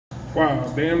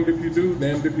Wow, damned if you do,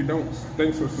 damned if you don't.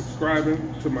 Thanks for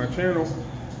subscribing to my channel.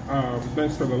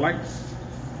 Thanks for the likes.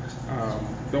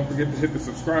 Don't forget to hit the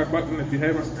subscribe button if you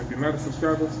haven't, if you're not a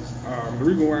subscriber. The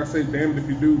reason why I say damned if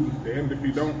you do, damned if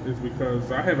you don't is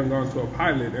because I haven't gone to a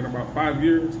pilot in about 5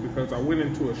 years, because I went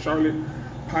into a Charlotte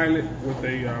pilot with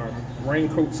a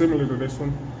raincoat similar to this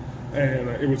one, and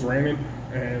it was raining,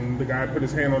 and the guy put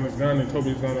his hand on his gun and told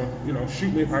me he's gonna,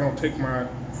 shoot me if I don't take my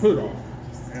hood off.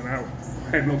 And I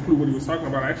had no clue what he was talking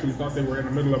about. I actually thought they were in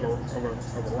the middle of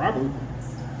a robbery.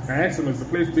 I asked him, is the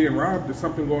place being robbed? Is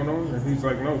something going on? And he's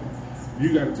like, no,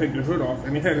 you got to take your hood off.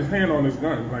 And he had his hand on his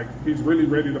gun, like he's really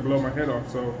ready to blow my head off.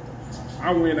 So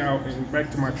I went out and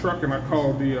back to my truck, and I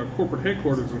called the corporate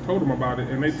headquarters and told them about it.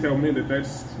 And they tell me that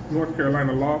that's North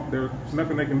Carolina law. There's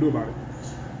nothing they can do about it.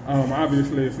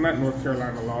 Obviously, it's not North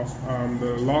Carolina law.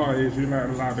 The law is you're not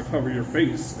allowed to cover your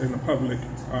face in the public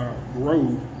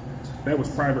road. That was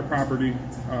private property.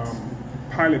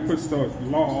 Pilot puts the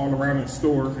law all around his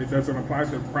store. It doesn't apply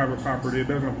to private property. It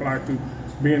doesn't apply to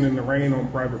being in the rain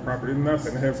on private property.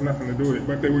 Nothing. It has nothing to do with it.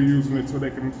 But they were using it so they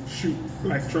can shoot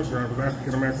black truck drivers,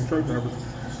 African American truck drivers.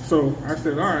 So I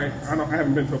said, all right, I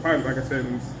haven't been to a pilot, like I said,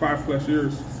 in 5+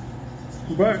 years.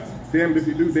 But damned if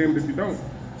you do, damned if you don't.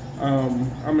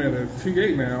 I'm at a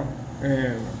TA now,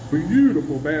 and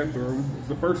beautiful bathroom. It's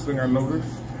the first thing I noticed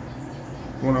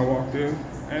when I walked in.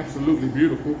 Absolutely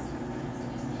beautiful.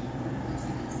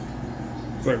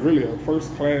 It's like really a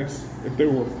first class. If there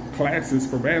were classes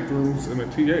for bathrooms in a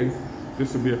TA,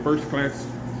 this would be a first class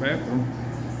bathroom.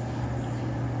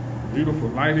 Beautiful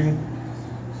lighting.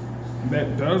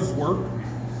 That does work.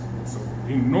 It's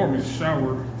an enormous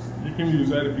shower. You can use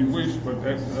that if you wish, but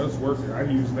that does work. I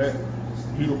use that.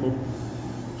 Beautiful.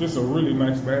 Just a really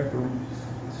nice bathroom.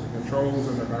 The controls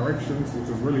and the directions, which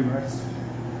is really nice.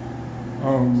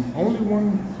 Only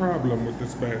one problem with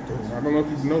this bathroom. I don't know if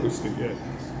you've noticed it yet.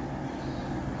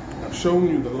 I've shown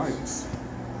you the lights.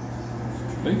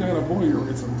 They got a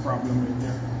voyeurism problem in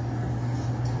here.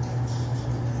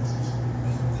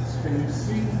 Can you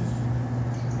see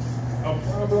a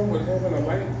problem with having a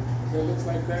light that looks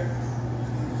like that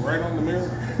right on the mirror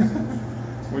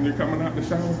when you're coming out the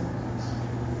shower?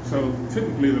 So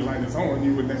typically the light is on,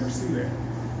 you would never see that.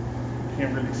 You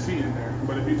can't really see it there.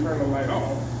 But if you turn the light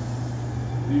off,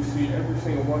 you see every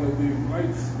single one of these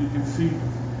lights. You can see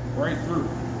right through,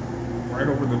 right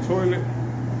over the toilet.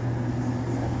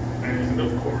 And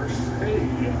of course, hey,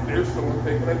 there's someone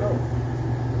taking a note.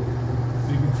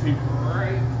 You can see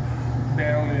right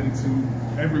down into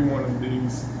every one of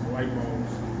these light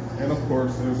bulbs. And of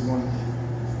course, there's one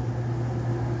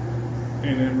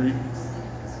in every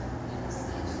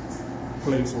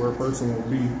place where a person will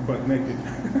be butt naked.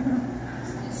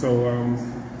 So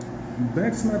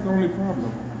that's not the only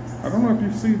problem. I don't know if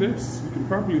you see this. You can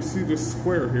probably see this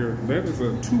square here. That is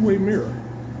a two-way mirror.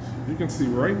 You can see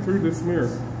right through this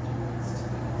mirror.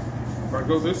 If I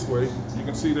go this way, you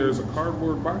can see there's a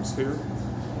cardboard box here.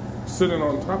 Sitting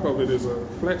on top of it is a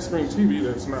flat screen TV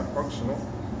that's not functional.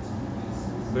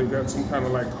 They've got some kind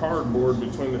of like cardboard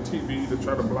between the TV to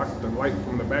try to block the light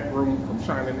from the back room from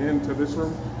shining into this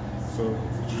room. So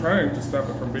trying to stop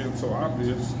it from being so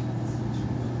obvious.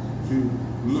 If you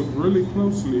look really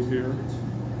closely here,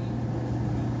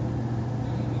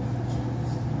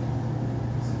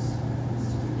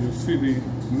 you'll see the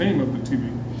name of the TV.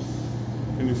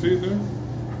 Can you see it there?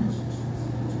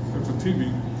 That's a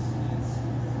TV.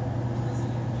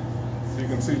 So you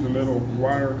can see the little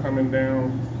wire coming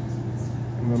down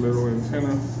and the little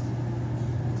antenna,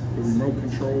 the remote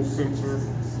control sensor.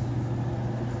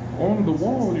 On the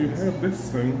wall, you have this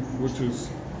thing, which is,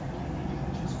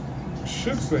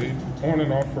 should say on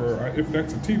and off for, if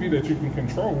that's a TV that you can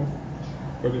control,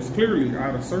 but it's clearly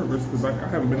out of service because I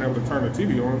haven't been able to turn the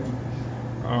TV on.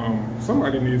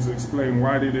 Somebody needs to explain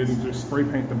why they didn't just spray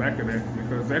paint the back of that,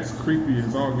 because that's creepy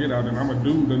as all get out, and I'm a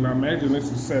dude, and I imagine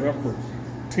this is set up for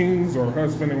teens or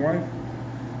husband and wife.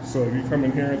 So if you come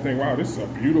in here and think, wow, this is a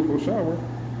beautiful shower,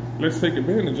 let's take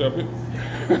advantage of it.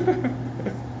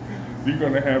 You're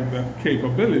going to have the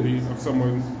capability of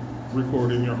someone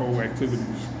recording your whole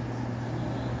activities.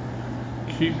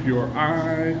 Keep your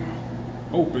eye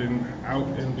open out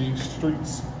in these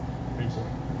streets, people,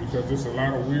 because there's a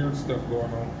lot of weird stuff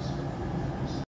going on.